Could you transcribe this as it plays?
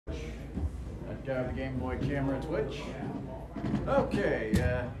Got the Game Boy camera Twitch. Okay,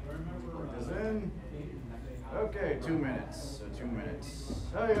 plug this in. Okay, 2 minutes. 2 minutes.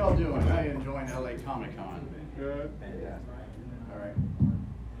 How y'all doing? How you enjoying LA Comic Con? Good. All right.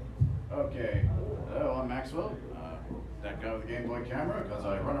 Okay. Hello, I'm Maxwell. That guy with the Game Boy camera, because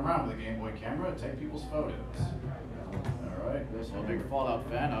I run around with a Game Boy camera and take people's photos. Alright, I'm a big Fallout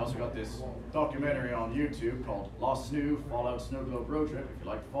fan. I also got this documentary on YouTube called Lost Snoo, Fallout Snow Globe Road Trip. If you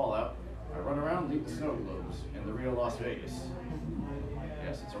like Fallout, I run around and leave the snow globes in the real Las Vegas.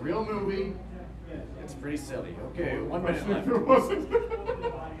 Yes, it's a real movie. It's pretty silly. Okay, 1 minute left.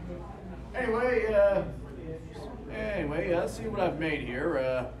 Anyway, let's see what I've made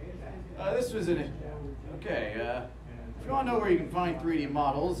here. This was an... Okay, if you want to know where you can find 3D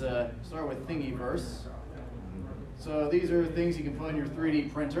models, start with Thingiverse. So these are things you can put in your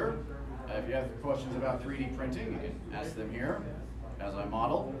 3D printer. If you have questions about 3D printing, you can ask them here as I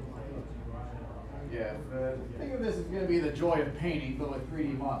model. Yeah, think of this as going to be the joy of painting, but with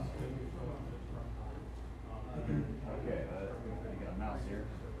 3D models. Okay, I got a mouse here.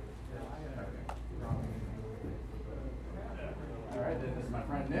 Okay. All right, this is my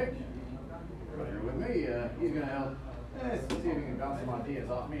friend Nick. Right here with me. He's going to help. See if he can bounce some ideas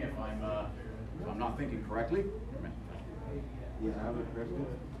off me if I'm not thinking correctly. Yeah, I have a question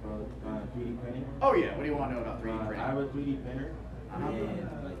about 3D printing. Oh yeah, what do you want to know about 3D printing? I have a 3D printer, and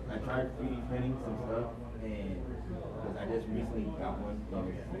I tried 3D printing some stuff, and because I just recently got one,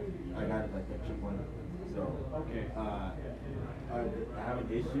 and I got like a cheap one. So okay. I have an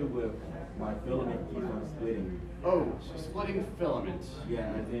issue with my filament keeps on splitting. Oh, so splitting filament. Yeah,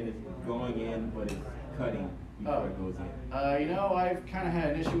 and then it's going in, but it's cutting before it goes in. You know, I've kind of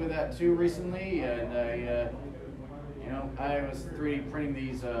had an issue with that too recently, and I was 3D printing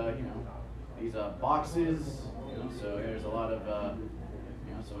these, these boxes. So there's a lot of,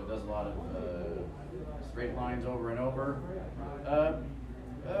 so it does a lot of straight lines over and over.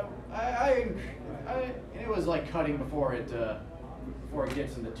 It was like cutting before it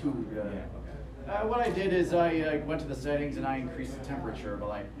gets in the tube. What I did is I went to the settings and I increased the temperature by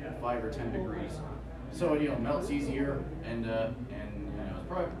like 5 or 10 degrees, so it melts easier and it's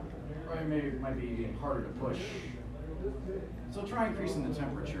probably might be even harder to push. So try increasing the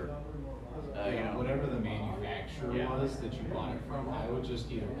temperature. Whatever the manufacturer was that you bought it from, I would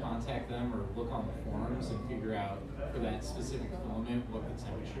just either contact them or look on the forums and figure out for that specific filament what the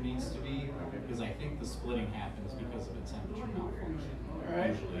temperature needs to be, because I think the splitting happens because of a temperature malfunction. All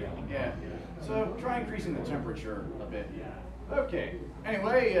right. Yeah. So try increasing the temperature a bit. Okay.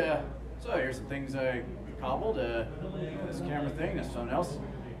 Anyway, so here's some things I cobbled. This camera thing. That's something else.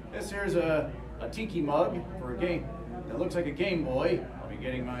 This here's a tiki mug for a game that looks like a Game Boy. I'll be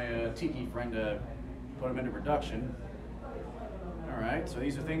getting my tiki friend to put them into production. All right, so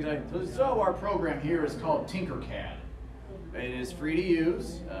these are things so our program here is called TinkerCAD. It is free to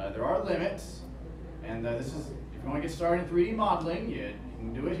use. There are limits, and this is, if you want to get started in 3D modeling, you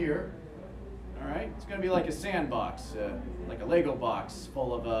can do it here. All right, it's going to be like a sandbox, like a Lego box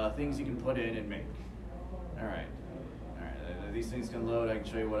full of things you can put in and make. All right, these things can load. I can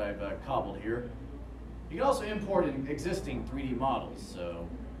show you what I've cobbled here. You can also import existing 3D models. So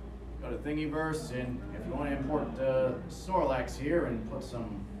go to Thingiverse, and if you want to import Snorlax here and put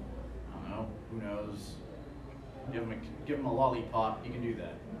some, I don't know, who knows, give him a lollipop, you can do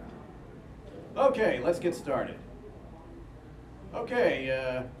that. Okay, let's get started.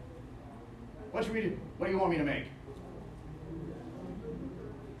 Okay, what do you want me to make?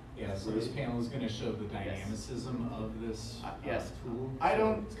 Yeah, so this panel is going to show the dynamicism of this tool.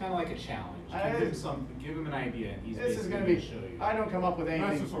 It's kind of like a challenge. Give him an idea, and he's going to show you. I don't come up with anything.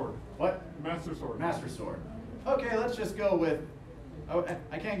 Master Sword. What? Master Sword. Master Sword. Okay, let's just go with. Oh,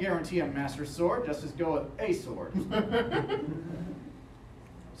 I can't guarantee a Master Sword. Just go with a sword.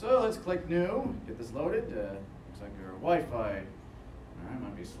 So let's click New. Get this loaded. Looks like our Wi-Fi. All right,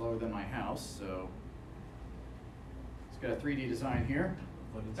 might be slower than my house, so it's got a 3D design here.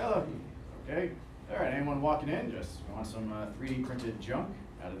 Hello. Okay. All right. Anyone walking in just want some 3D printed junk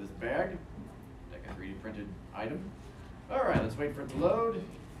out of this bag? Like a 3D printed item. All right. Let's wait for it to load.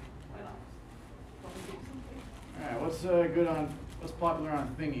 All right. What's popular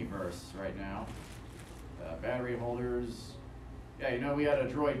on Thingiverse right now? Battery holders. Yeah. We had a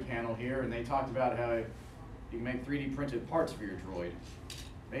droid panel here, and they talked about how you can make 3D printed parts for your droid.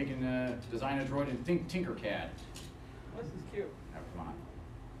 They can design a droid in TinkerCAD. This is cute. Oh, come on.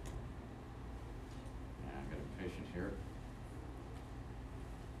 I've got a patient here.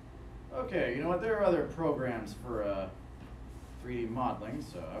 Okay, you know what? There are other programs for 3D modeling,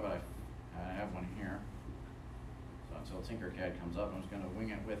 so how about I have one here. So until TinkerCAD comes up. I'm just going to wing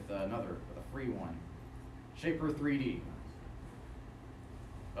it with a free one. Shaper 3D.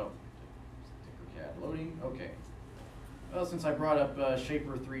 Oh, TinkerCAD loading. Okay. Well, since I brought up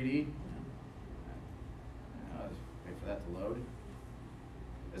Shaper 3D, wait for that to load.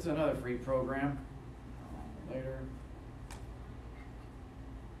 This is another free program. Later.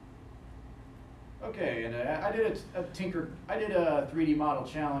 Okay, and I did a 3D model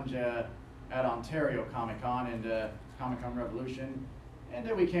challenge at Ontario Comic Con and Comic Con Revolution, and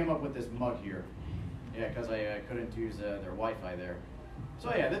then we came up with this mug here. Yeah, because I couldn't use their Wi-Fi there.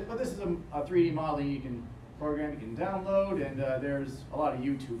 So yeah, but this is a 3D modeling you can program, you can download, and there's a lot of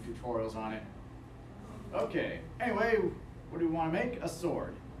YouTube tutorials on it. Okay, anyway, what do we want to make? A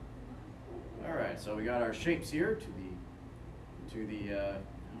sword. All right, so we got our shapes here to the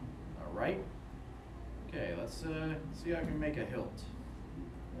our right. Okay, let's see how I can make a hilt.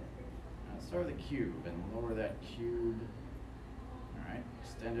 Let's start with a cube and lower that cube. All right,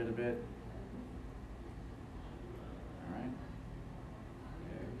 extend it a bit. All right.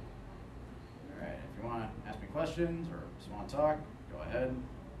 Okay. All right, if you want to ask me questions or just want to talk, go ahead.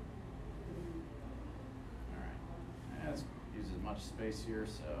 All right, let's use as much space here,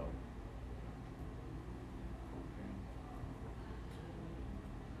 so.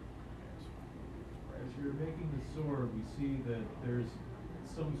 As you're making the sword, we see that there's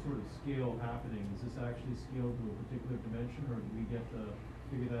some sort of scale happening. Is this actually scaled to a particular dimension, or do we get to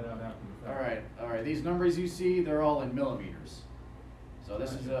figure that out after the fact? All right. These numbers you see, they're all in millimeters. So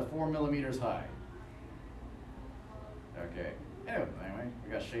this is 4 millimeters high. Okay. Anyway,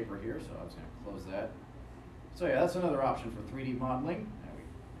 we got Shaper here, so I was going to close that. So yeah, that's another option for 3D modeling.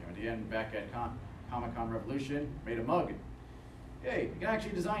 And we, again, back at Comic Con Revolution, made a mug. Hey, you can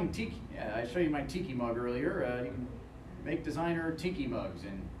actually design tiki. Yeah, I showed you my tiki mug earlier. You can make designer tiki mugs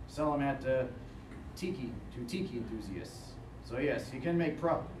and sell them at tiki enthusiasts. So yes, you can make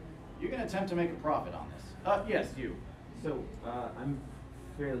you can attempt to make a profit on this. Yes, you. So I'm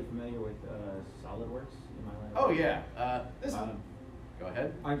fairly familiar with SolidWorks. Am I right? Oh yeah. This. Go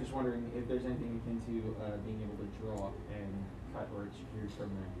ahead. I'm just wondering if there's anything akin to being able to draw and cut or extrude from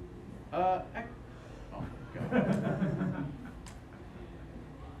there. Oh God.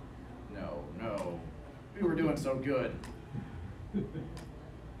 No. We were doing so good. Oh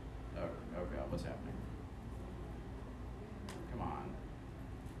God, what's happening? Come on.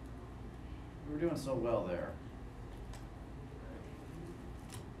 We were doing so well there.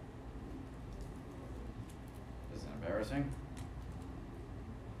 This is embarrassing.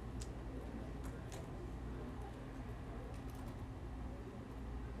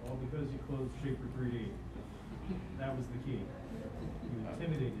 All because you closed Shaper 3D. That was the key. You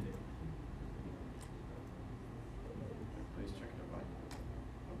intimidated it. Please check it out.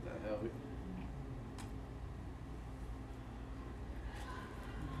 What the hell?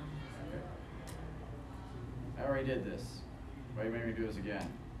 Okay. I already did this. Why you make me do this again?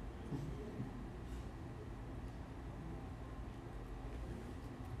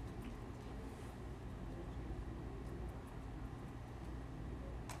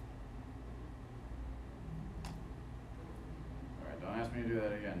 Alright, don't ask me to do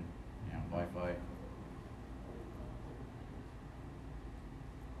that again. Yeah, Wi-Fi.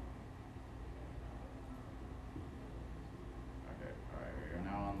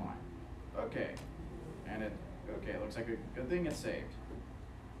 Okay, and it looks like a good thing it's saved.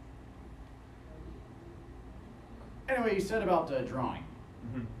 Anyway, you said about drawing.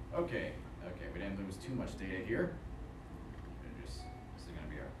 Mm-hmm. Okay, we didn't lose too much data here. This is gonna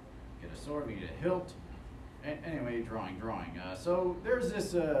be get a sword, we need a hilt. Anyway, drawing. So there's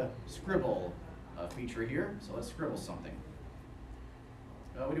this scribble feature here, so let's scribble something.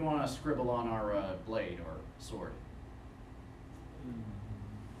 What do you want to scribble on our blade or sword?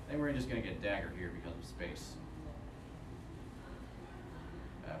 Then we're just going to get dagger here because of space.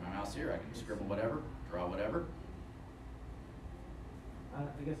 My mouse here, I can scribble whatever, draw whatever. I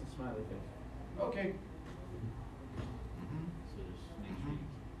guess a smiley face. Okay. So just make sure you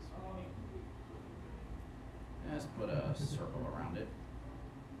Let's put a circle around it.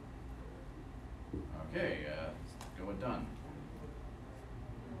 Okay, let's go with done.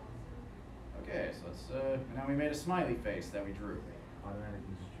 Okay, so let's, now we made a smiley face that we drew. Automatic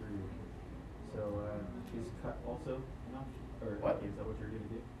extrude. So is cut also an option? Or What? is that what you're going to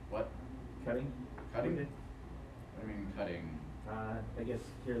do? What? Cutting? Cutting? Okay. What do you mean cutting? I guess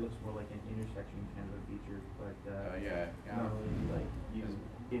here it looks more like an intersection kind of a feature, but Yeah. normally like you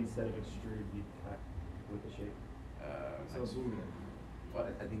instead of extrude you cut with the shape. So That's- what?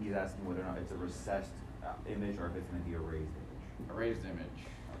 I think he's asking whether or not it's a recessed image or if it's going to be a raised image. a raised image.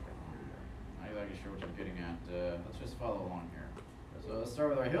 Okay. not exactly sure what you're getting at. Let's just follow along here. So let's start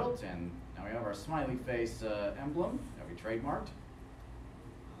with our hilt, and now we have our smiley face emblem that we trademarked.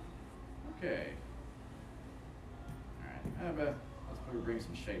 Okay. All right. Let's bring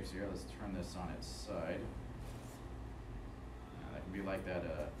some shapes here. Let's turn this on its side. That can be like that.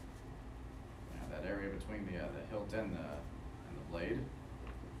 That area between the hilt and the blade.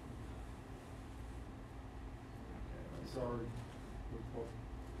 The guard.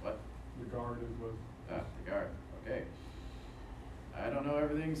 What? The guard is what. The guard. Okay. I don't know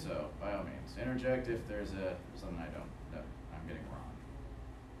everything, so by all means, interject if there's something I'm getting wrong.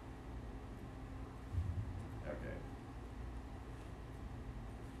 Okay.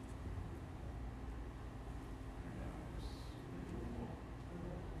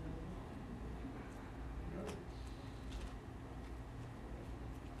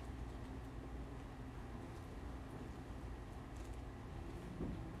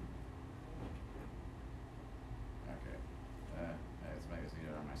 Let's make this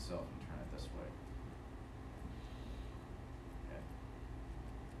easier on myself and turn it this way. Okay.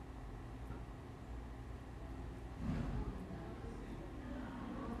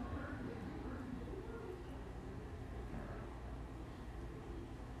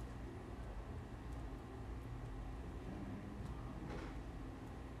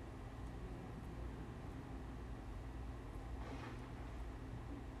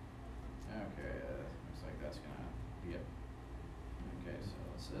 Okay, looks like that's gonna be it. Okay, so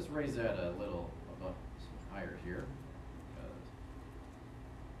let's raise that a little above, higher here.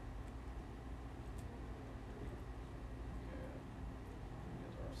 Okay,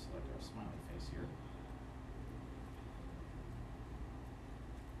 select our smiley face here.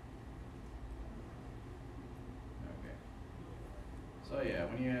 Okay. So yeah,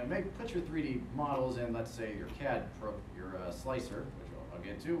 when you put your 3D models in, let's say your CAD your slicer, which I'll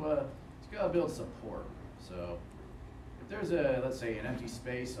get to, it's got to build support. So if there's let's say an empty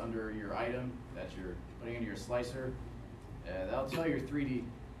space under your item that you're putting into your slicer, that'll tell your 3D,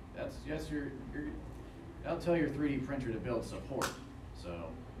 that'll tell your 3D printer to build support.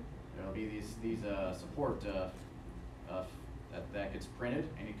 So there'll be these support that gets printed,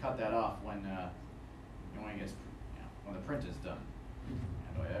 and you cut that off when when the print is done.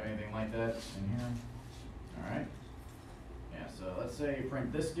 Do I have anything like that in here? All right. Yeah. So let's say you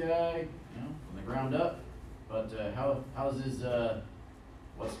print this guy, from the ground up. But how's his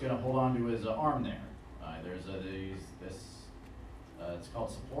what's going to hold on to his arm there? There's it's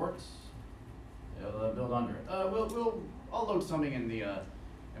called supports. It'll build under it. I'll load something in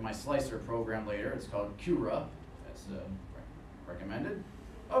my slicer program later. It's called Cura. That's recommended.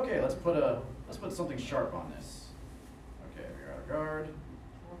 Okay, let's put something sharp on this. Okay, we got our guard.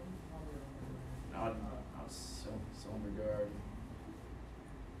 Not cylinder guard.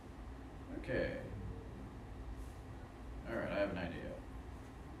 Okay. All right, I have an idea.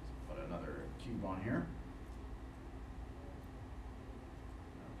 Let's put another cube on here.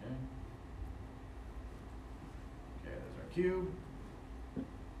 Okay. Okay, there's our cube.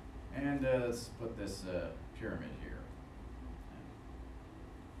 And let's put this pyramid here.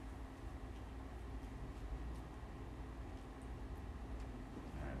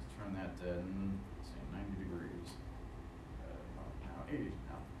 All right, let's turn that, say 90 degrees. Now 80,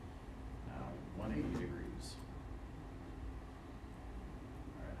 now 180 degrees.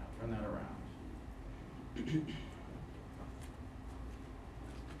 Turn that around. Okay.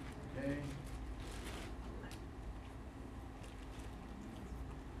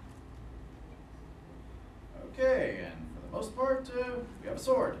 Okay, and for the most part, we have a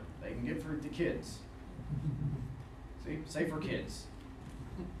sword they can give for the kids. See, safe for kids.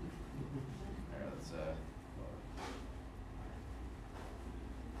 There, let's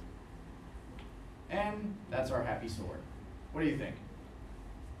and that's our happy sword. What do you think?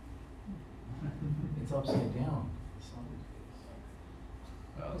 It's upside down.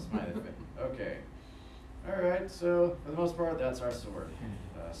 Well, smiley face. Okay. All right. So for the most part, that's our sword.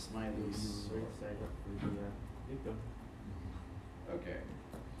 Smiley sword. Okay.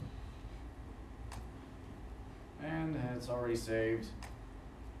 And it's already saved.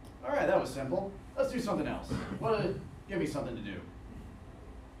 All right, that was simple. Let's do something else. Give me something to do.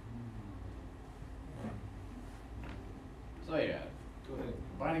 So yeah. Go ahead.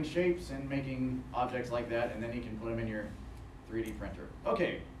 Combining shapes and making objects like that, and then you can put them in your 3D printer.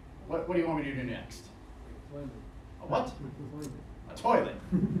 Okay, what do you want me to do next? A what? A toilet.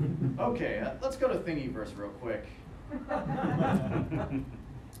 Okay, let's go to Thingiverse real quick.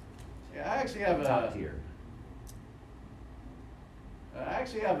 Yeah, I actually have Top tier. I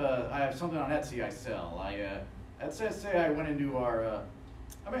have something on Etsy I sell. Let's just say I went into our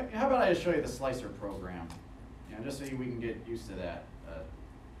I mean, how about I just show you the slicer program? You know, just so we can get used to that. That's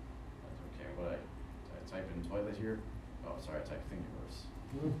okay. What I type in toilet here? Oh, sorry, I typed Thingiverse.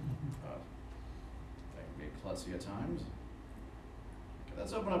 I can be klutzy at times. Okay,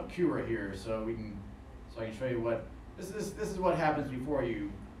 let's open up Cura here so I can show you what this is what happens before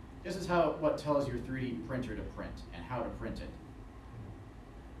you. This is what tells your 3D printer to print and how to print it.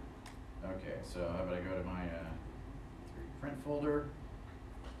 Okay, so how about I go to my 3D print folder.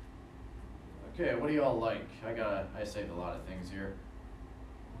 Okay, what do y'all like? I saved a lot of things here.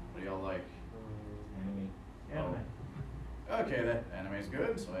 What do y'all like? Anime. Oh. Okay, that anime's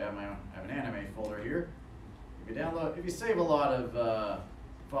good. So I have an anime folder here. If you save a lot of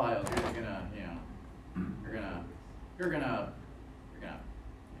files, you're gonna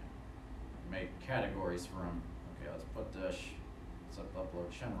make categories for them. Okay, let's put let's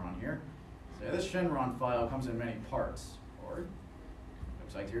upload Shenron here. So this Shenron file comes in many parts. Or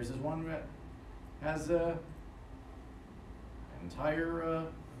looks like here's this one that has an entire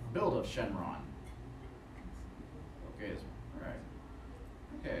build of Shenron. Okay, all right.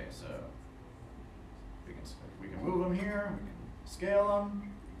 Okay, so we can move them here. We can scale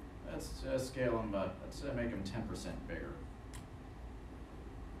them. Let's scale them, but let's make them 10% bigger.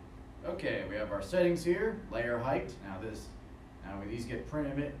 Okay, we have our settings here. Layer height. Now these get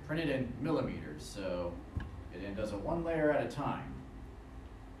printed in millimeters, so it does it one layer at a time.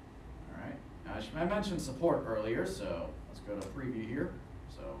 All right. Now I mentioned support earlier, so let's go to preview here.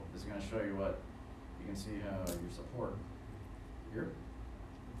 So this is going to show you what you can see how your support here.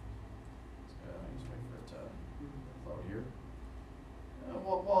 Just wait for it to load here.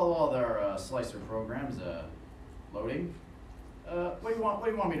 While our slicer program's loading, what do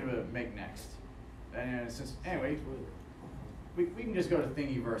you want me to make next? And anyway, we can just go to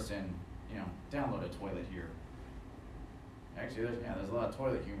Thingiverse and download a toilet here. Actually, there's a lot of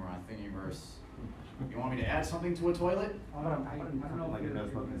toilet humor on Thingiverse. You want me to add something to a toilet? I don't know, like a no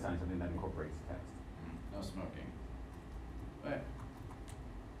smoking sign, something that incorporates text. No smoking. But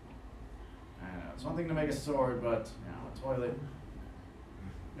I don't know. It's one thing to make a sword, but a toilet.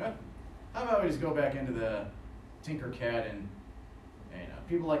 You know what? How about we just go back into the TinkerCAD and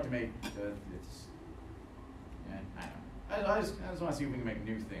people like to make I don't know. I just want to see if we can make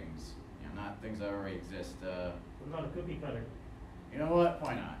new things. Not things that already exist. What about a cookie cutter? You know what?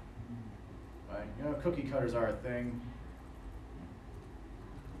 Why not? Cookie cutters are a thing.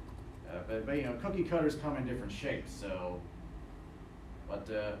 But cookie cutters come in different shapes. So, what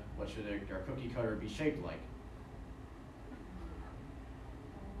should our cookie cutter be shaped like?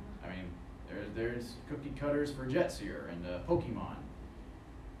 I mean, there's cookie cutters for Jetseer and Pokemon.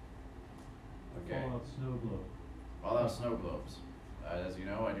 Okay. Fallout snow globe. Fallout snow globes. As you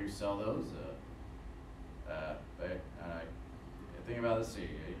know, I do sell those. The thing about this, you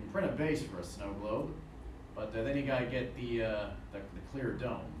can print a base for a snow globe, but then you gotta get the clear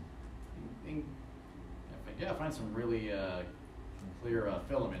dome. Find some really clear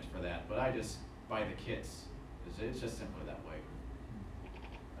filament for that. But I just buy the kits. It's just simply that way.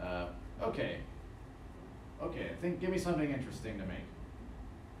 Okay. Give me something interesting to make.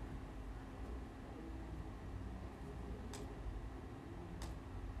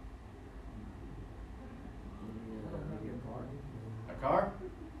 A car?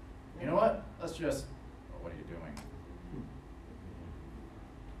 You know what? Let's just. Oh, what are you doing?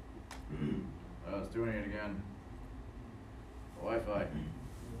 Oh, it's doing it again. Wi-Fi.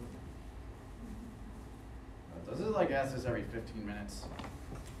 Does it ask this every 15 minutes?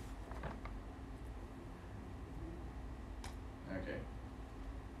 Okay.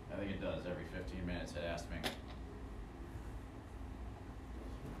 I think it does. Every 15 minutes it asks me.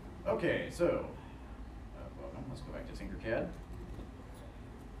 Okay, so welcome. Let's go back to TinkerCAD.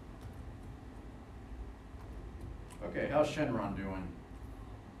 Okay, how's Shenron doing?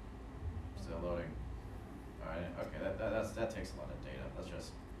 Still loading. All right. Okay, that takes a lot of data. Let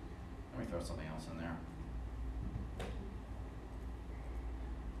me throw something else in there.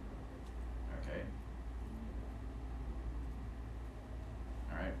 Okay.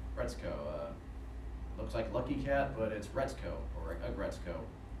 All right, Retzko. Looks like Lucky Cat, but it's Retzko, or Retzko,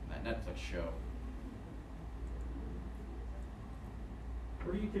 that Netflix show.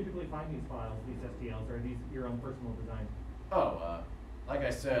 Where do you typically find these files, these STLs, or are these your own personal design? Oh, like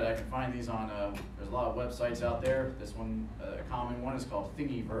I said, I can find these on, there's a lot of websites out there. This one, a common one is called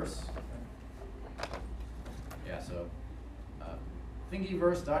Thingiverse. Yeah, so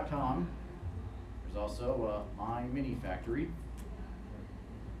Thingiverse.com. There's also My Mini Factory.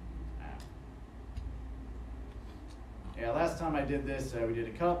 Yeah, last time I did this, we did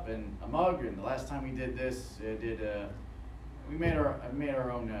a cup and a mug, and the last time we did this, I made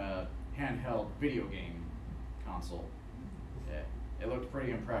our own handheld video game console. Yeah, it looked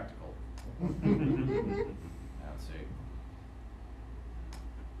pretty impractical. Let's see.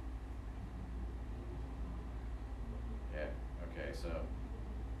 Yeah. Okay. So.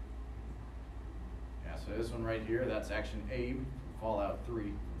 Yeah. So this one right here, that's Action Abe from Fallout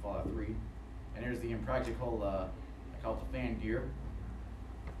 3. And here's the impractical. I call it the fan gear.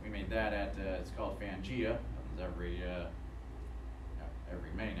 We made that at. It's called Fangea. Happens every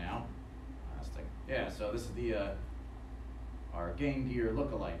May now. Yeah, so this is the our Game Gear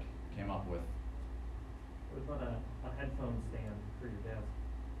lookalike came up with. What about a headphone stand for your desk?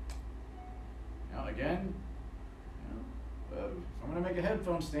 Now again, if I'm gonna make a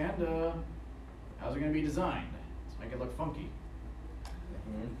headphone stand, how's it gonna be designed? Let's make it look funky.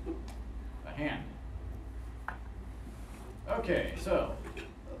 A hand. Okay, so,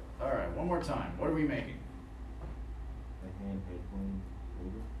 all right, one more time. What are we making? A hand headphone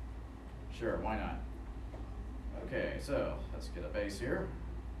holder. Sure, why not? Okay, so let's get a base here.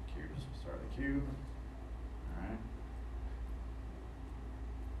 Cubes, start the cube. All right.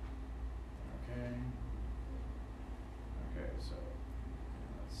 Okay. Okay, so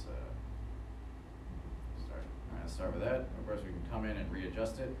let's start. All right, let's start with that. Of course, we can come in and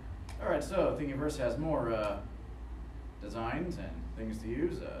readjust it. All right, so Thingiverse has more designs and things to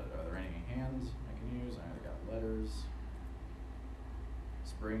use. Are there any hands I can use? I got letters,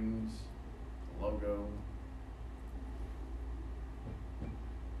 springs, the logo.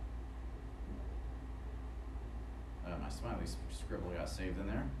 My smiley scribble got saved in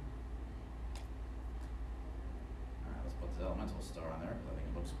there. All right, let's put the elemental star on there because I think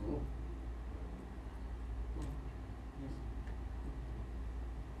it looks cool.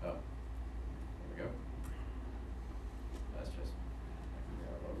 Oh, there we go. That's just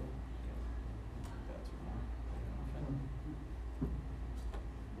our logo. That's one.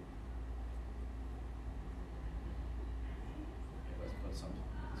 Okay, let's put some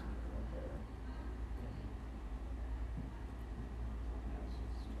right there.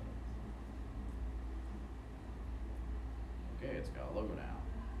 Okay, it's got a logo now.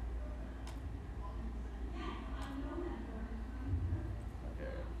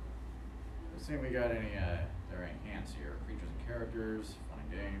 Okay. Let's see if we got any, there are any hands here. Creatures and characters, fun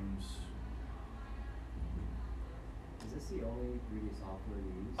and games. Is this the only 3D software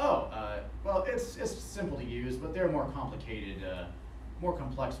you use? Oh, well, it's simple to use, but there are more complicated, more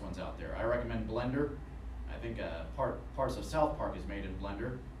complex ones out there. I recommend Blender. I think parts of South Park is made in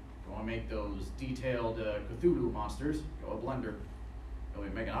Blender. If you want to make those detailed Cthulhu monsters, go with Blender. You'll be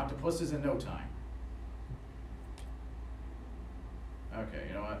making octopuses in no time. Okay,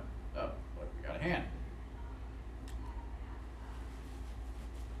 you know what? Oh, look, we got a hand.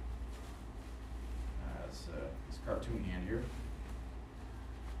 That's this cartoon hand here.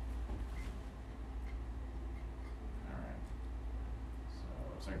 All right. So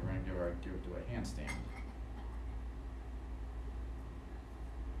looks like we're gonna give it to a handstand.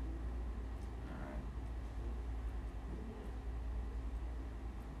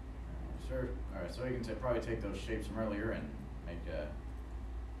 Sure. All right, so you can probably take those shapes from earlier and make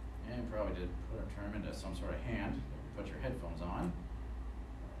and probably turn them into some sort of hand. Put your headphones on.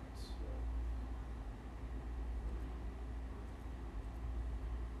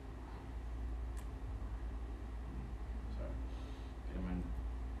 So get them in.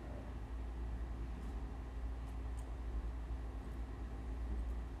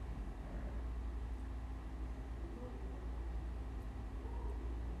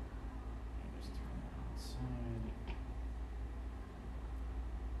 Just turn that outside.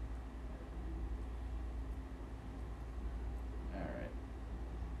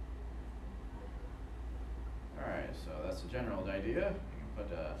 Alright, so that's the general idea. You can put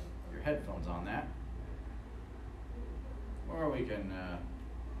your headphones on that. Or we can,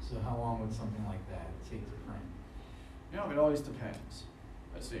 So how long would something like that take to print? you know, it always depends.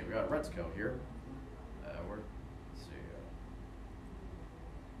 Let's see, we got Retzko here. Let's see.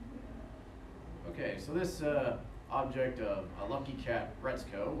 Okay, so this object of a Lucky Cat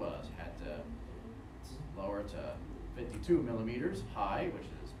Retzko had it's lower to 52 millimeters high, which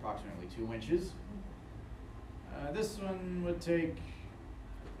is approximately 2 inches. This one would take,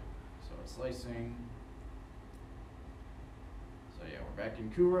 so it's slicing. So yeah, we're back in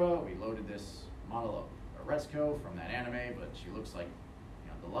Kura. We loaded this model of Retzko from that anime, but she looks like, you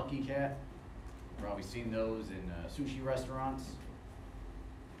know, the Lucky Cat. You've probably seen those in sushi restaurants.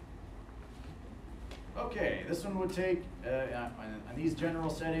 Okay, this one would take, on these general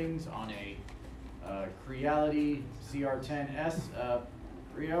settings, on a Creality CR10S,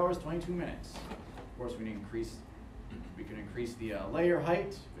 3 hours, 22 minutes. Of course, we need to increase We can increase the layer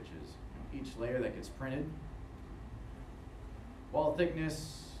height, which is each layer that gets printed. Wall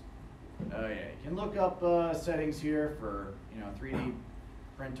thickness. Yeah, you can look up settings here for 3D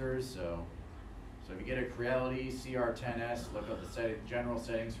printers. So if you get a Creality CR10S, look up the general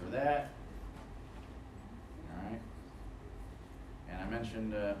settings for that. All right. And I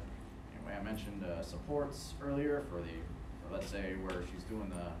mentioned supports earlier for let's say where she's doing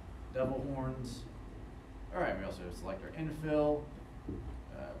the devil horns. All right, we also select our infill,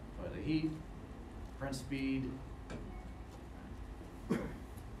 put the heat, print speed. Okay,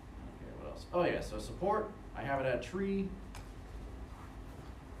 what else? Oh yeah, so support, I have it at tree.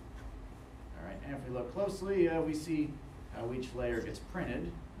 All right, and if we look closely, we see how each layer gets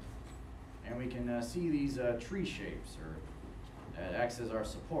printed. And we can see these tree shapes, or it acts as our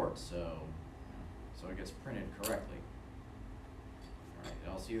support, so it gets printed correctly. All right,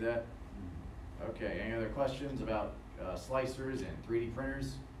 y'all see that? Okay, any other questions about slicers and 3D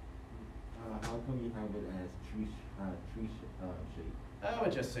printers? How come you have it as tree shape? Oh, it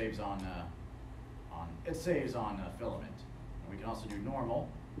just saves on filament. And we can also do normal.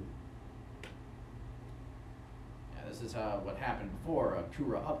 Yeah, this is what happened before.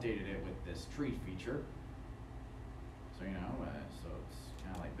 Cura updated it with this tree feature. So so it's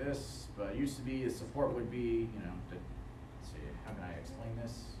kind of like this. But it used to be the support would be, let's see, how can I explain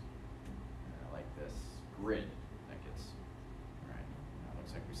this? Like this grid that gets, all right,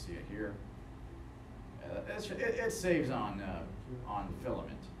 looks like we see it here. It saves on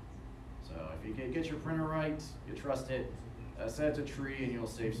filament. So if you get your printer right, you trust it, set it to tree and you'll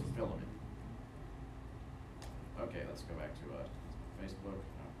save some filament. Okay, let's go back to Facebook,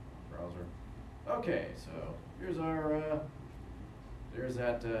 browser. Okay, so here's there's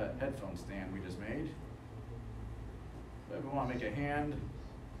that headphone stand we just made. So if we want to make a hand,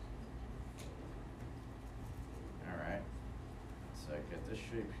 all right, let's get this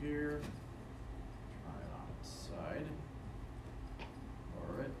shape here, turn it on its side,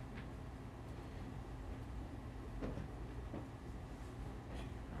 lower it.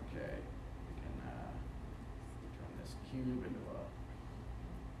 Okay, we can turn this cube into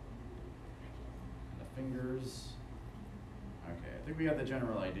the fingers. Okay, I think we got the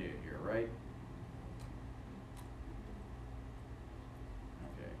general idea here, right?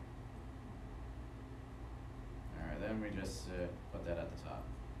 Okay. All right, then we just put that at the top.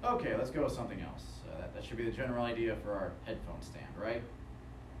 Okay, let's go with something else. That should be the general idea for our headphone stand, right?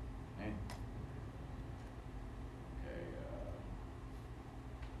 Okay.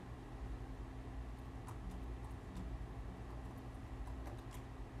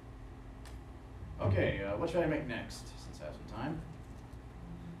 Okay, what should I make next, since I have some time?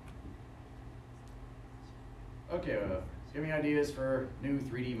 Okay, give me ideas for new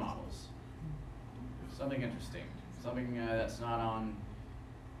 3D models. Something interesting, something that's not on,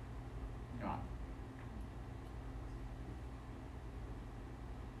 come on.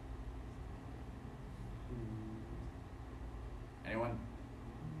 Anyone?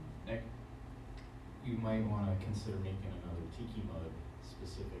 Nick? You might want to consider making another tiki mug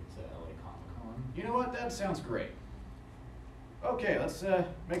specific to LA Comic-Con. You know what? That sounds great. Okay, let's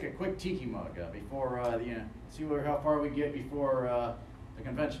make a quick tiki mug before see how far we get before the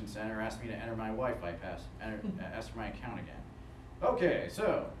convention center asks me to enter my Wi-Fi pass, ask for my account again. Okay,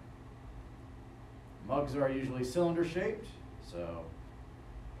 so mugs are usually cylinder shaped. So,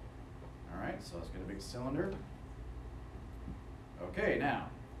 all right, so let's get a big cylinder. Okay, now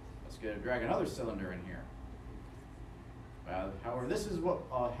let's drag another cylinder in here. However, this is what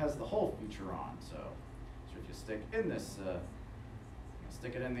has the hole feature on. So if you stick in this,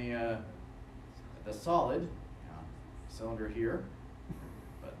 stick it in the solid cylinder here,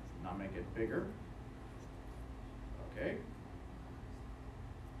 but not make it bigger. Okay.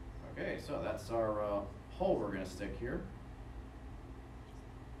 Okay, so that's our hole we're going to stick here.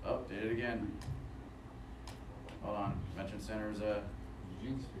 Oh, did it again. Hold on, Convention Center's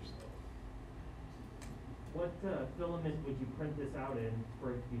Jinx yourself. What filament would you print this out in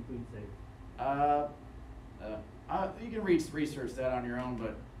for it to be food safe? You can research that on your own,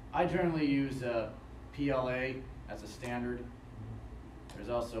 but I generally use PLA as a standard. There's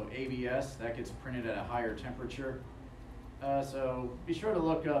also ABS, that gets printed at a higher temperature. So be sure to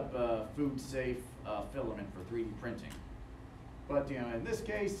look up food safe filament for 3D printing. But in this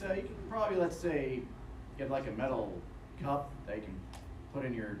case, you can probably, let's say, get like a metal cup that you can put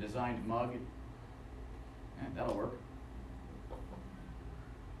in your designed mug. That'll work.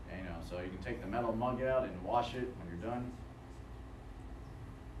 And, so you can take the metal mug out and wash it when you're done.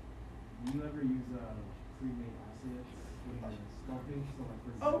 Do you ever use pre-made assets when you're sculpting? So like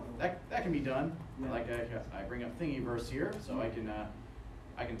for Oh, example. that can be done. Yeah. Like I bring up Thingiverse here, so I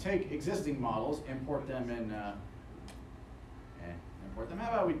can take existing models, import them in, import them.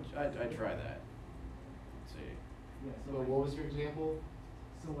 How about I try that? Let's see. Yeah, So so like, what was your example?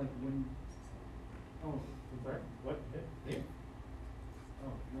 so like when, oh, I'm sorry, what? Yeah. oh,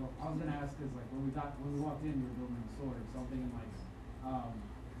 well, I was gonna ask, cause like when we walked in, we were building a sword, so I'm thinking like,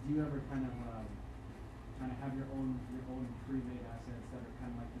 do you ever kind of have your own pre-made assets that are kind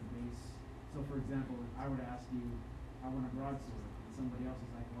of like the base? So for example, if I were to ask you, I want a broadsword, and somebody else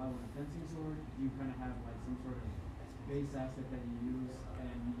is like, well, I want a fencing sword, do you kind of have like some sort of base asset that you use, and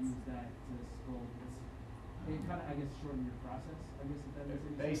you use that to sculpt this? It kind of, I guess, shorten your process, I guess, if that makes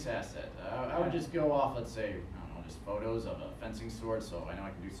any Base sense. asset. I would just go off, let's say, I don't know, just photos of a fencing sword, so I know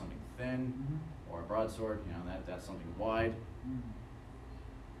I can do something thin, Mhm. or a broadsword, you know, that's something wide. Mm.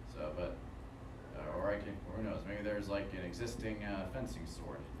 So, but, or I can, or who knows, maybe there's like an existing fencing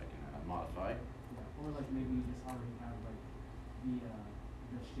sword I can modify. Yeah, or like maybe you just already have like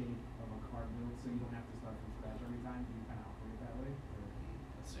the shape of a car build, so you don't have to start from scratch every time. Do you kind of operate that way? Or?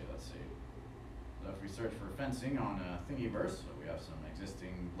 Let's see. So if we search for fencing on Thingiverse, so we have some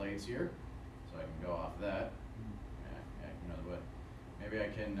existing blades here, so I can go off that. Yeah, you know what? Maybe I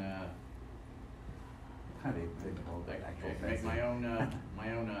can. Kind of difficult, I actual can make my fencing.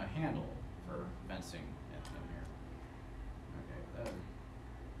 own handle for fencing in here.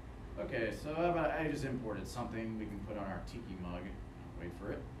 Okay, so how about I just imported something we can put on our tiki mug. Wait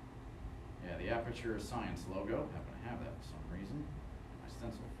for it. Yeah, the Aperture Science logo. Happen to have that for some reason in my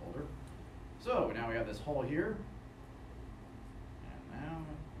stencil folder. So now we have this hole here, and now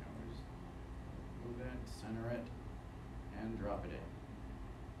we just move that, center it, and drop it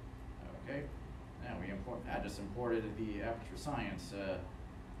in. Okay. Now I just imported the Aperture Science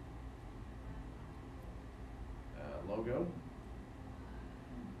logo.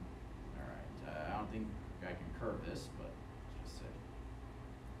 All right. I don't think I can curve this, but let's just say.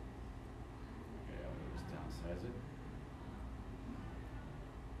 Okay, I'll just downsize it.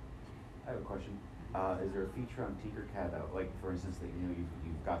 I have a question. Is there a feature on TinkerCAD that, like, for instance, that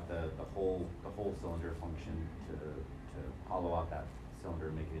you've got the whole cylinder function to hollow out that cylinder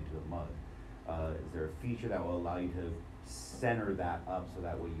and make it into a mug? Is there a feature that will allow you to center that up so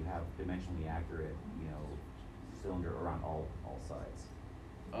that way you have dimensionally accurate, cylinder around all sides?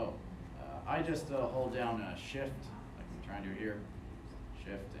 Oh, I just hold down Shift, like I'm trying to do here.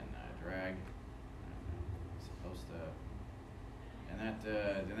 Shift and drag. It's supposed to, and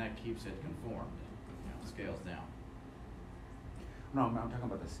then that keeps it conformed. Scales down. No, I'm talking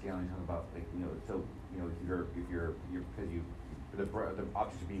about the scaling. I'm talking about if the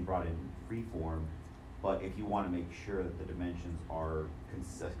objects are being brought in free form, but if you want to make sure that the dimensions are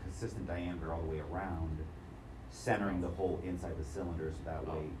consistent diameter all the way around, centering the hole inside the cylinder so that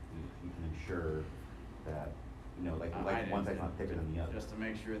way you can ensure that one side's not thicker than the other. Just to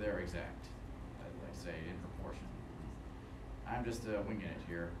make sure they're exact, like I say, in proportion. I'm just winging it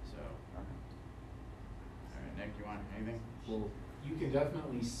here, so. Okay. All right, Nick, you want anything? Well, you can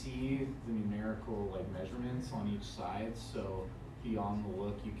definitely see the numerical measurements on each side, so beyond the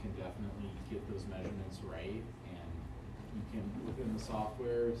look, you can definitely get those measurements right, and you can, within the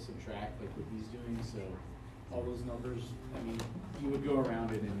software, subtract like what he's doing, so all those numbers, you would go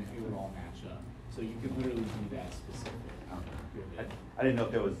around it and it would all match up. So you could literally be that specific. Okay. I didn't know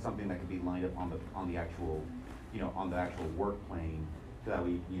if there was something that could be lined up on the actual work plane, so that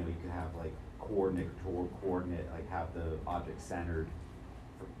way, you could have like coordinate, like have the object centered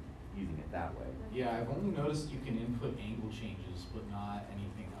for using it that way. Yeah, I've only noticed you can input angle changes, but not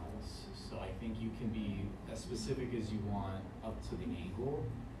anything else. So I think you can be as specific as you want up to the angle,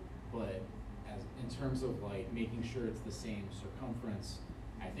 but in terms of making sure it's the same circumference,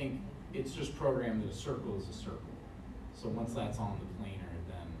 I think it's just programmed that a circle is a circle. So once that's on the planer,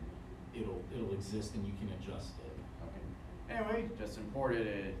 then it'll exist and you can adjust it. Okay. Anyway, just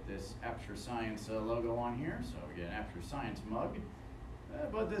imported this Aperture Science logo on here, so we get an Aperture Science mug.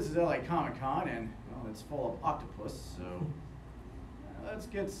 But this is LA Comic-Con, and well, it's full of octopus, so let's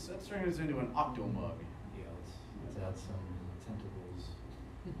turn this into an octomug. Yeah, let's add some tentacles.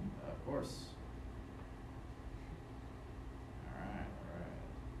 Of course. All right.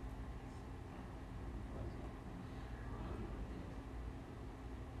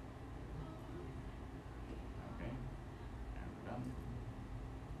 Okay, and we're done.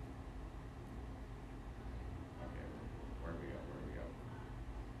 Okay, where do we go?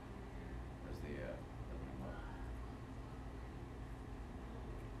 Where's the mug?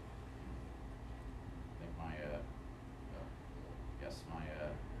 I think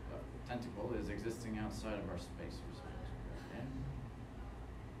my tentacle is existing outside of our spacers. Okay,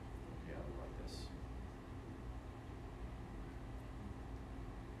 I'll do like this.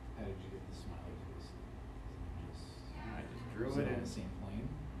 How did you get the smiley face? I just drew Was it on in. the same plane?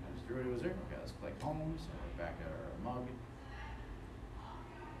 I just drew it, it was there. Okay, let's click home, so we're back at our mug.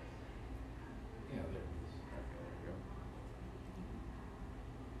 Yeah, there it is. Okay, there we go.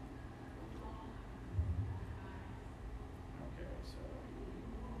 Okay, so.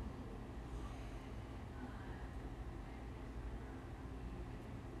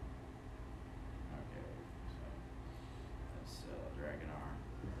 Okay, so let's drag in our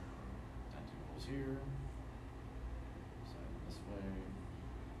tentacles here. Side this way.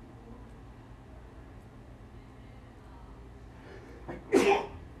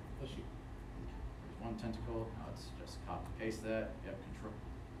 Bless you. There's one tentacle. Now let's just copy paste that. Yep, control.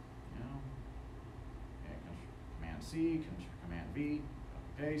 Okay, Command C, Command V,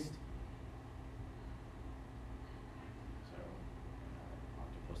 copy paste. So,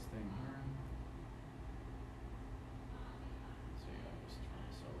 octopus thing here. So I'll just turn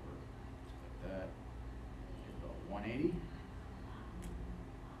this over, just like that. Give it about 180.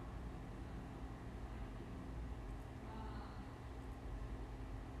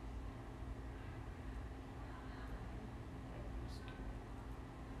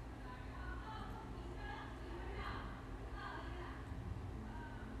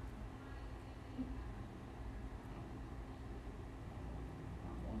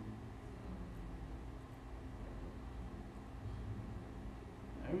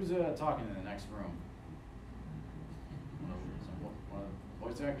 Who's talking in the next room? One of the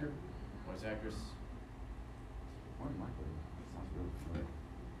voice actor? Voice actress? More than likely. That sounds really familiar.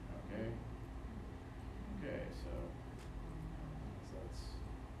 Okay. Okay, so.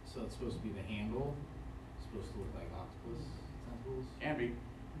 So it's supposed to be the handle. It's supposed to look like octopus tentacles. Can be.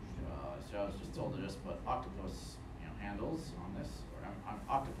 So I was just told to just put octopus, handles on this, or on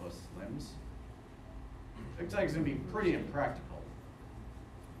octopus limbs. Looks like it's gonna be pretty impractical.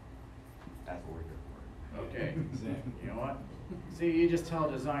 That's what we're here for. Okay. Exactly. You know what? See, you just tell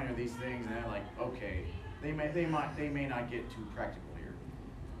a designer these things, and they're like, okay, they may not get too practical here.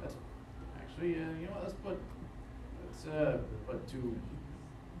 Let's actually, you know what? Let's put two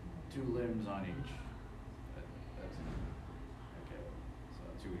limbs on each. That's okay. So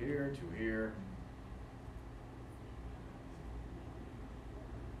two here, two here.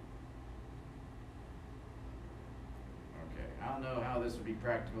 Okay, I don't know how this would be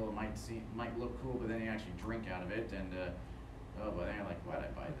practical. It might look cool, but then you actually drink out of it, and oh, but then you're like, why'd I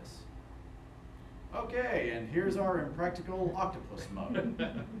buy this? Okay, and here's our impractical octopus mug.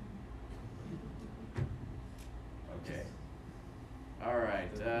 Okay. All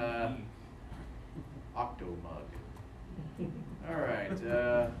right, octo mug. All right.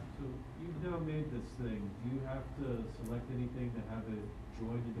 So you've now made this thing. Do you have to select anything to have it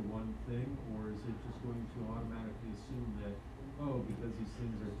joined into one thing, or is it just going to automatically assume that, oh, because these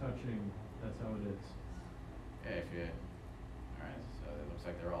things are touching, that's how it is? Yeah, all right, so it looks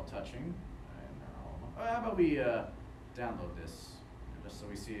like they're all touching, and they're all. How about we download this, just so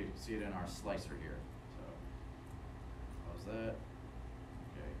we see it in our slicer here. So close that.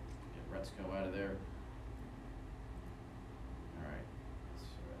 Okay, get Retzko out of there. All right.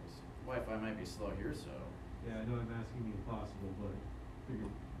 Wi-Fi might be slow here, so. Yeah, I know I'm asking the impossible, but figured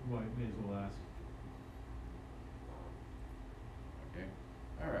may as well ask. Okay.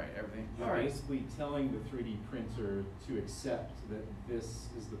 All right. Everything. You're all right. basically telling the 3D printer to accept that this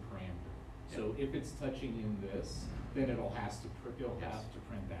is the parameter. So if it's touching in this, then it'll have to print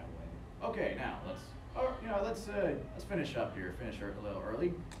that way. Okay. Now let's finish up here. Finish a little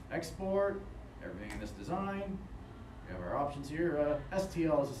early. Export everything in this design. We have our options here.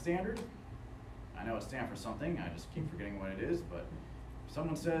 STL is a standard. I know it stands for something. I just keep forgetting what it is. But if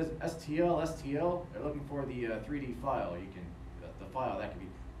someone says STL, they're looking for the 3D file. You can the file that can be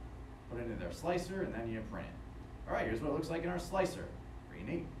put into their slicer, and then you print it. All right. Here's what it looks like in our slicer. Pretty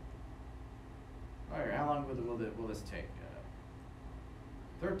neat. All right. How long will this take?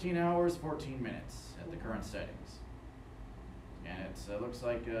 13 hours, 14 minutes at the current settings. And it looks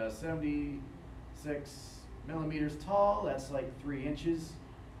like 76 millimeters tall. That's like 3 inches,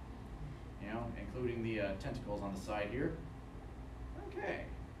 including the tentacles on the side here. Okay.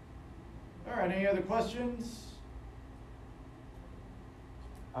 All right, any other questions?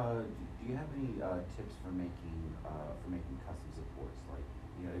 Do you have any tips for making custom supports?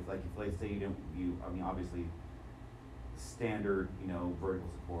 Like, if let's say obviously standard, vertical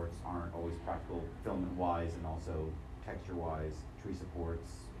supports aren't always practical filament wise, and also texture wise. Tree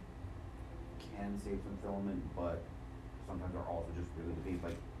supports can save some filament, but sometimes are also just really big.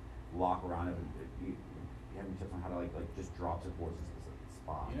 Like walk around it, you have any tips on how to like just drop supports in specific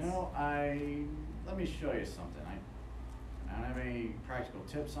spots? You know, let me show you something. I don't have any practical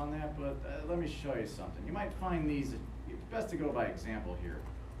tips on that, but let me show you something. You might find these, it's best to go by example here.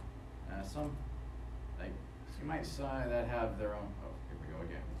 Some, like, you might say that have their own, oh, here we go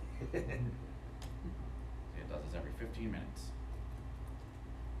again. See, it does this every 15 minutes.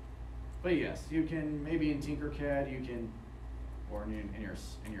 But yes, you can, maybe in TinkerCAD, you can, or in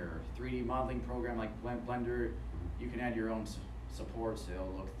your 3D modeling program like Blender, you can add your own supports.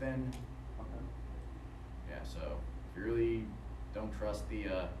 They'll look thin. Okay. Yeah, so if you really don't trust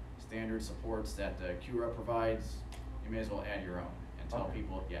the standard supports that Cura provides, you may as well add your own and tell Okay.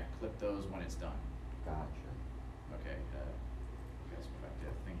 people, yeah, clip those when it's done. Gotcha. Okay, let's go back to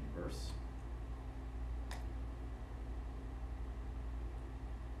Thingiverse.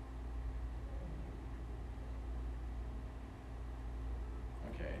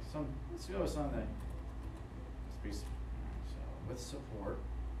 Okay, let's go with some of the space. So with support,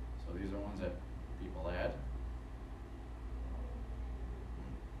 so these are ones that people add.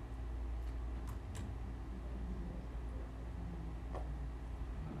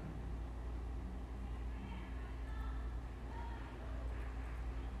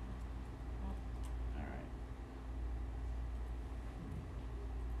 All right.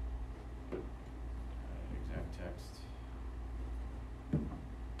 Exact text.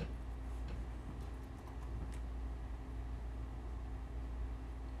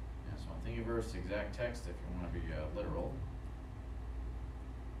 Yeah, so on Thingiverse, exact text if you want to be literal.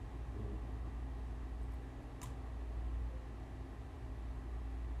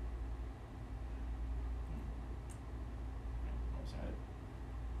 Almost had it.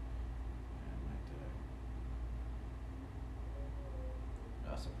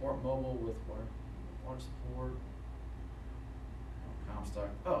 And support mobile with water support. Comstock.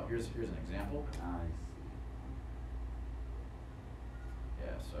 Oh, here's an example. I see.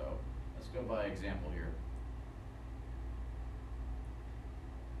 Yeah, so let's go by example here.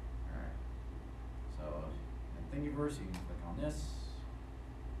 Alright. So in Thingiverse you can click on this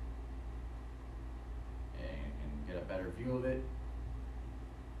and get a better view of it.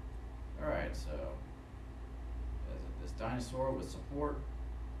 Alright, so this dinosaur with support.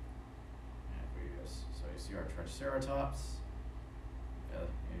 And if we so you see our Triceratops.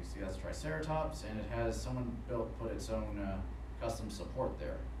 You see that's Triceratops, and it has someone put its own custom support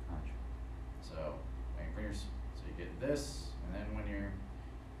there. Gotcha. So so you get this, and then when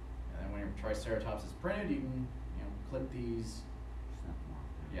your Triceratops is printed, you can clip these. Snap them off.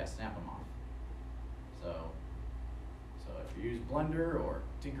 Yeah, snap them off. So if you use Blender or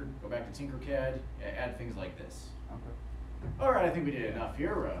go back to TinkerCAD, add things like this. Okay. All right, I think we did enough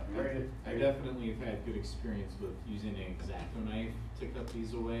here. I definitely have had good experience with using an X-Acto knife to cut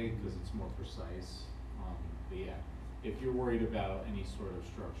these away because it's more precise. But yeah, if you're worried about any sort of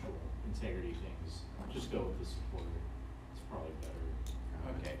structural integrity things, just go with the supporter. It's probably better.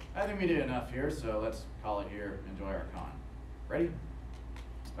 Okay, I think we did enough here, so let's call it here. Enjoy our con. Ready?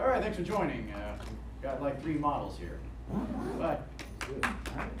 All right, thanks for joining. Got like 3 models here. Bye. Good. All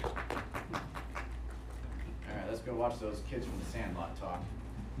right. All right, let's go watch those kids from the Sandlot talk.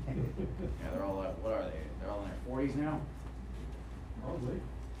 Yeah, they're all, what are they? They're all in their 40s now? Probably.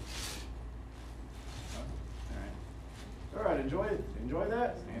 All right, enjoy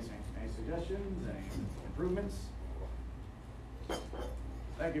that. Any suggestions, any improvements?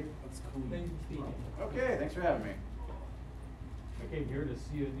 Thank you. That's cool. Thank you. Okay, thanks for having me. I came here to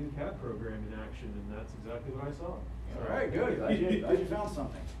see a new CAD program in action, and that's exactly what I saw. All right, good. Glad you found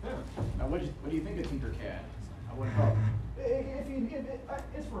something. Yeah. Now, what do you think of TinkerCAD? I wouldn't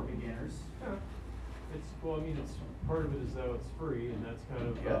it's for beginners. Yeah. Well, I mean, part of it is though it's free, and that's kind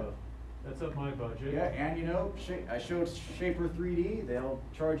of, Yeah. That's up my budget. Yeah, and I showed Shaper 3D. They'll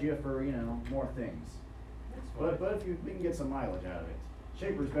charge you for more things. That's fine. But if we can get some mileage out of it.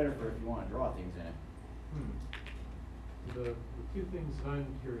 Shaper's better for if you want to draw things in it. The 2 things that I'm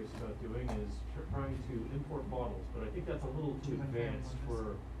curious about doing is trying to import models, but I think that's a little too advanced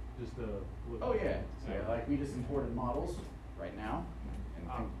for just a look. Oh yeah, like we just imported models right now in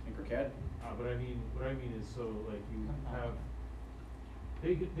TinkerCAD. But what I mean is, so like you have,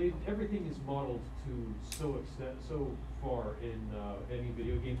 everything is modeled to so far in any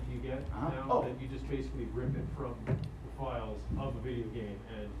video game that you get now that you just basically rip it from the files of a video game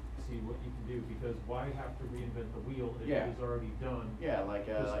and see what you can do, because why have to reinvent the wheel if it is already done? Yeah,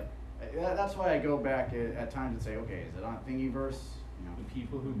 that's why I go back at times and say, okay, is it on Thingiverse? The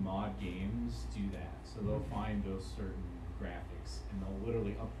people who mod games do that, so they'll find those certain graphics and they'll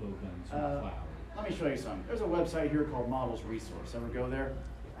literally upload them to the cloud. Let me show you some. There's a website here called Models Resource. Ever go there?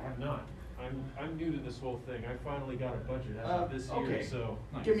 I have not. I'm new to this whole thing. I finally got a budget as of this okay. year, so.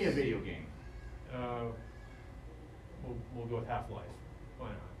 Give me a video game. We'll go with Half-Life. Why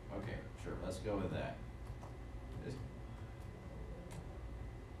not? Okay, sure, let's go with that.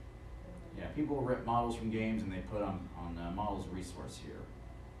 Yeah, people rip models from games and they put on models resource here.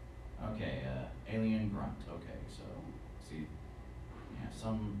 Okay, Alien Grunt, okay, so, see, yeah,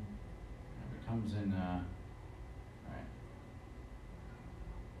 it comes in, alright.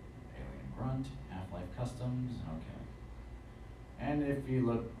 Alien Grunt, Half-Life Customs, okay. And if you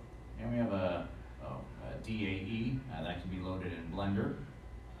look, and we have a DAE, that can be loaded in Blender.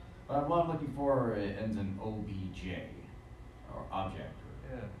 But what I'm looking for, it ends in OBJ, or object.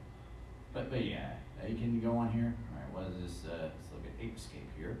 Yeah. But yeah, you can go on here. Alright, what is this, let's look at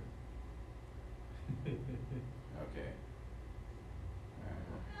Apescape here. Okay.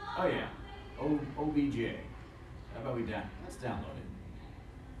 Alright. Oh yeah, OBJ. How about let's download it.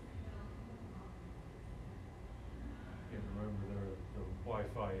 Can't remember the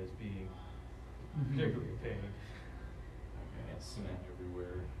Wi-Fi as being particularly a pain. Okay. It's cement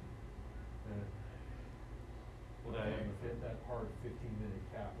everywhere. Well, that hard 15-minute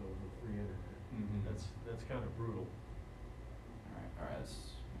cap over free internet. Mhm. That's kind of brutal. Alright, let's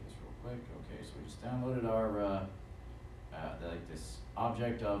do this real quick. Okay, so we just downloaded our, like this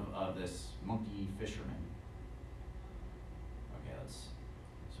object of this monkey fisherman. Okay,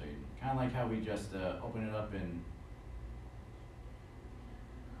 so you, kind of like how we just open it up in,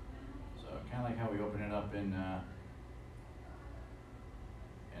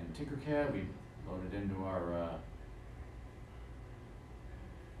 TinkerCAD, we load it into our,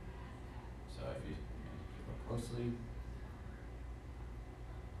 so if you look closely,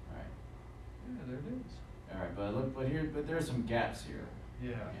 alright. Yeah, there it is. Alright, but there's some gaps here.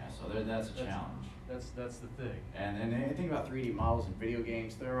 Yeah. Yeah, so that's a challenge. That's the thing. And then anything about 3D models in video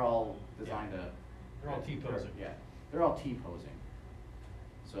games, they're all designed to. They're all T-posing. Yeah, they're all T-posing.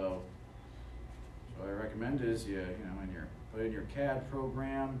 So, what I recommend is when you're put in your CAD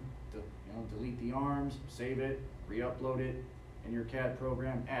program, delete the arms, save it, re-upload it in your CAD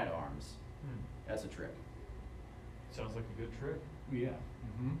program, add arms. That's a trick. Sounds like a good trick. Yeah.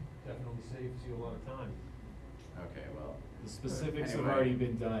 Mm-hmm. Definitely saves you a lot of time. Okay, well. The specifics have Anyway. already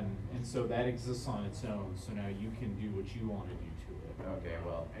been done, and so that exists on its own, so now you can do what you wanna do to it. Okay,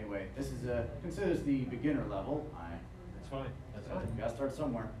 well, anyway, this is considers the beginner level. That's fine. That's So fine. you gotta start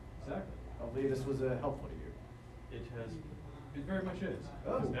somewhere. Exactly. Hopefully this was helpful to you. It very much is.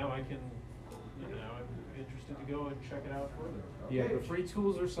 Oh. Because now I'm interested to go and check it out further. Yeah, Okay. the free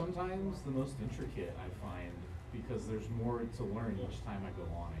tools are sometimes the most intricate, I find, because there's more to learn each time I go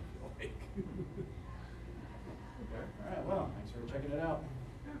on, I feel like. Okay. All right, well, thanks for checking it out.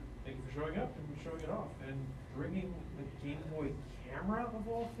 Yeah. Thank you for showing up and showing it off and bringing the Game Boy camera of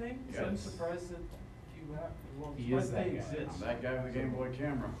all things. Yes. I'm surprised that you have. Well, He is that they guy. exist. I'm that guy with the Game Boy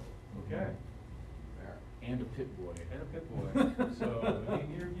camera. Okay. There. And a pit boy. And a pit boy. So I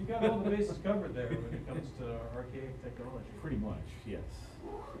mean, you got all the bases covered there when it comes to archaic technology. Pretty much, yes.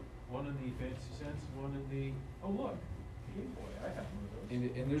 One in the fancy sense, one in the look, Game Boy. I have one of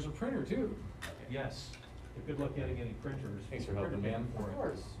those. And there's a printer too. Yes. But good luck getting any printers. Thanks for helping, man. For it. Of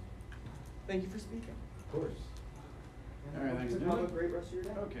course. Thank you for speaking. Of course. All right, thanks, Have a dude. great rest of your day.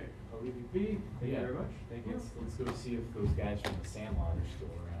 Okay. I'll leave you be. Thank you very much. Thank you. Let's go see if those guys from the Sandlot are still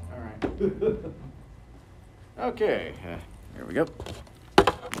around. All right. Okay, here we go.